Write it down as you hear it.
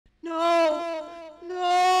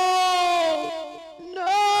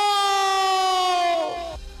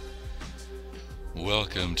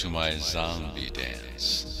come to my zombie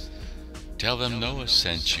dance. Tell them Noah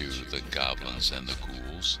sent you, the goblins and the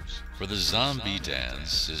ghouls, for the zombie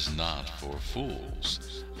dance is not for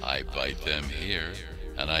fools. I bite them here,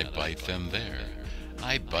 and I bite them there.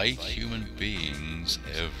 I bite human beings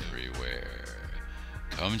everywhere.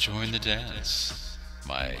 Come join the dance,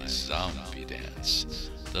 my zombie dance.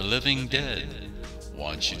 The living dead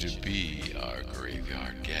want you to be our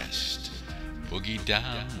graveyard guest. Boogie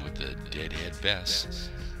down with the deadhead best.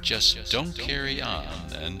 Just don't carry on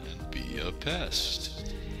and be a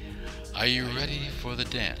pest. Are you ready for the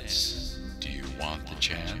dance? Do you want the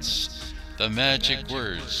chance? The magic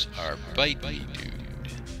words are bite me,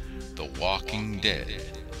 dude. The walking dead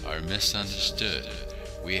are misunderstood.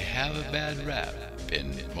 We have a bad rap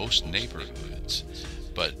in most neighborhoods.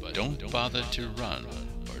 But don't bother to run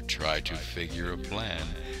or try to figure a plan,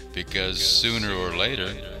 because sooner or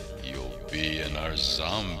later you'll be in our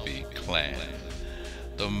zombie clan.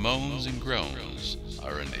 The moans and groans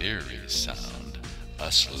are an eerie sound.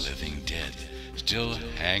 Us living dead still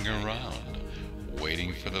hang around,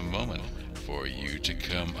 waiting for the moment for you to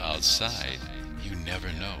come outside. You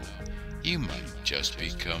never know, you might just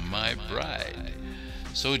become my bride.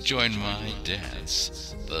 So join my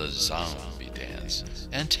dance, the zombie dance,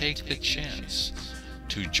 and take the chance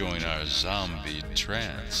to join our zombie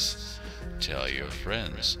trance. Tell your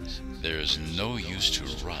friends there's no use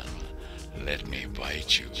to run. Let me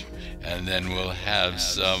bite you, and then we'll have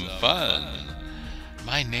some fun.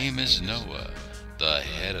 My name is Noah, the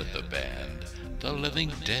head of the band. The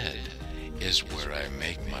living dead is where I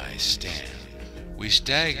make my stand. We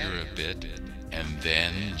stagger a bit, and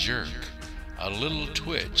then jerk. A little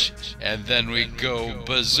twitch, and then we go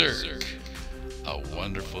berserk. A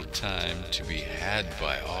wonderful time to be had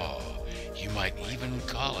by all. You might even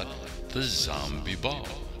call it the zombie ball.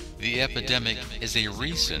 The epidemic is a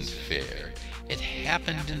recent affair. It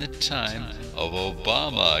happened in the time of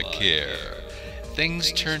Obamacare.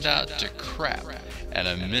 Things turned out to crap, and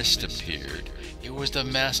a mist appeared. It was the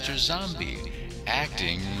master zombie,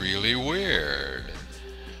 acting really weird.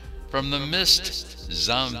 From the mist,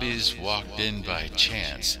 zombies walked in by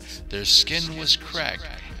chance. Their skin was cracked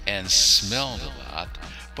and smelled a lot,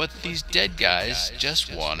 but these dead guys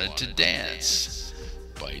just wanted to dance.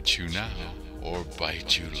 Bite you now or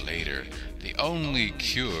bite you later. The only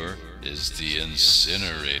cure is the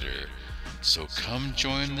incinerator. So come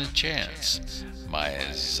join the chance, my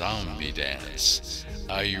zombie dance.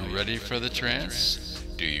 Are you ready for the trance?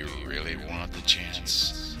 Do you really want the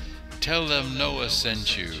chance? Tell them Noah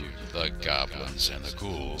sent you, the goblins and the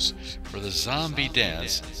ghouls, for the zombie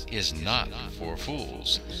dance is not for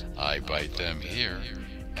fools. I bite them here,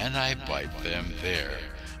 and I bite them there.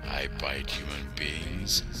 I bite human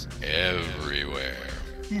beings everywhere.